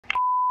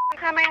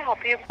how may I help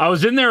you? I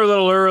was in there a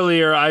little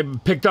earlier. I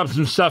picked up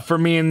some stuff for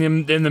me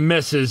and the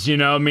missus, you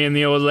know, me and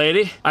the old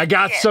lady. I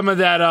got some of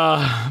that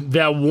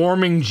that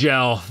warming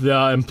gel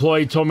the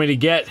employee told me to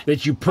get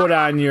that you put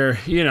on your,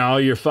 you know,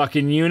 your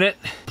fucking unit.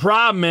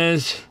 Problem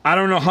is, I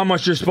don't know how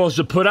much you're supposed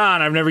to put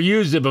on. I've never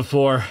used it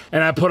before.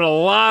 And I put a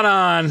lot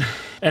on.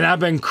 And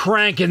I've been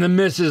cranking the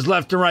missus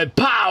left and right,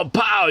 pow,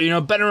 pow, you know,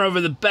 bent her over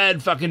the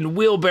bed, fucking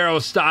wheelbarrow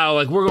style,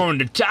 like we're going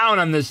to town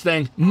on this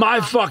thing.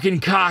 My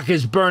fucking cock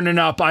is burning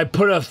up. I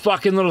put a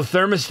fucking little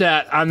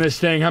thermostat on this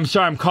thing. I'm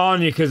sorry, I'm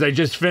calling you because I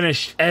just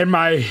finished, and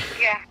my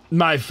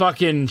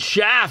fucking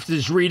shaft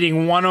is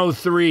reading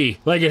 103,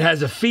 like it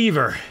has a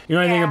fever. You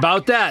know anything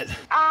about that?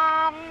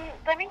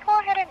 Let me go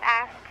ahead and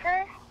ask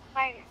her,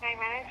 my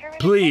manager.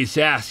 Please,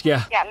 ask,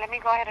 yeah. Yeah, let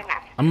me go ahead and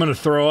ask. I'm gonna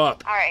throw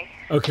up. All right.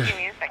 Okay. Give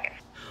me a second.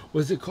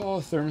 What's it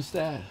called?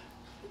 Thermostat?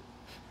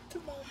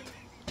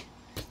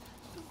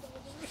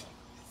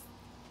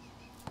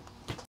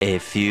 A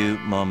few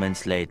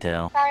moments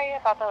later. Sorry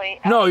about the wait.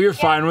 No, you're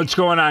fine. What's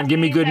going on? Give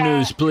me good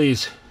news,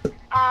 please.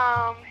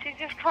 She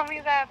just told me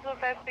that the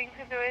best thing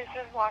to do is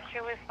just wash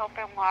it with soap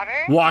and water.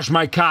 Wash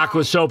my cock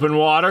with soap and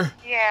water?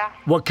 Yeah.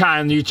 What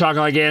kind? Are you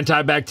talking like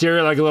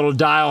antibacterial, like a little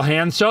dial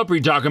hand soap, or are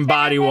you talking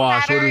body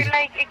wash? Matter,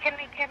 like it can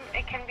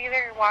be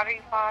either water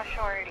wash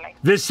or like.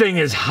 This thing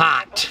is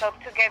hot. Soap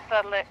to get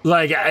the lip.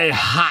 Like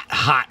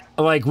hot.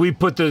 Like we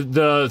put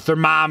the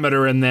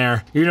thermometer in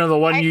there. You know the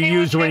one you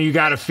use when you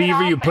got a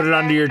fever. You put it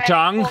under your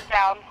tongue.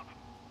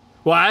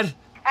 What?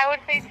 I would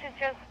say to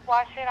just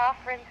wash it off,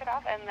 rinse it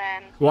off, and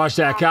then wash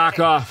that cock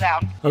off.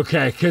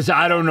 Okay, because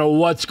I don't know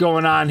what's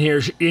going on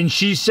here. And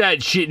she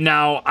said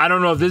now I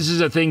don't know if this is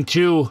a thing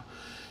too.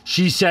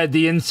 She said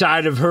the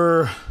inside of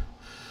her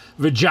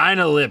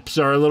vagina lips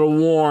are a little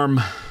warm.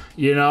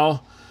 You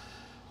know,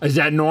 is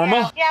that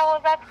normal? Yeah, well,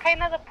 that's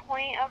kind of the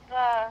point of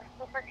the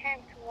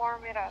lubricant to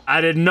warm it up. I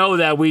didn't know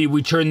that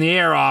we turned the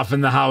air off in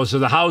the house, so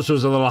the house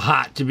was a little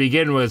hot to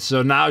begin with.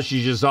 So now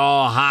she's just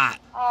all hot.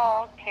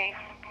 Oh, okay.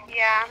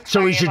 Yeah.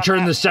 So we should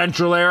turn the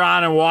central air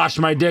on and wash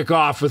my dick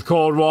off with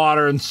cold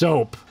water and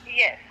soap.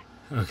 Yes.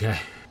 Okay.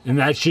 And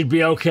that should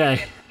be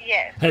okay.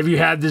 Yes. Have you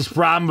had this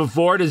problem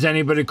before? Does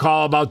anybody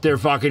call about their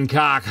fucking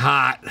cock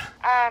hot?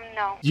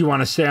 No. Do you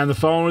want to stay on the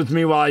phone with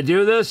me while I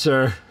do this,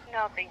 or?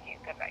 No, thank you.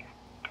 Goodbye.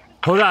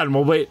 Hold on,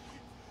 we'll wait.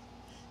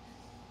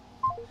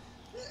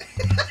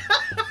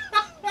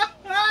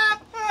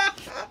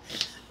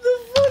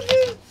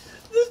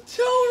 The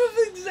tone of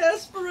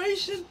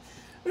exasperation.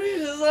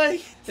 He's just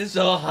like, it's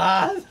so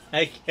hot.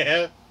 I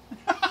can't.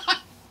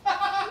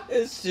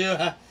 It's too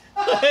hot.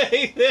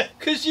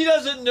 Because she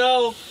doesn't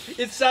know.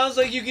 It sounds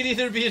like you could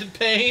either be in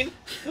pain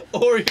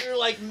or you're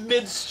like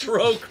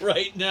mid-stroke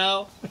right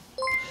now.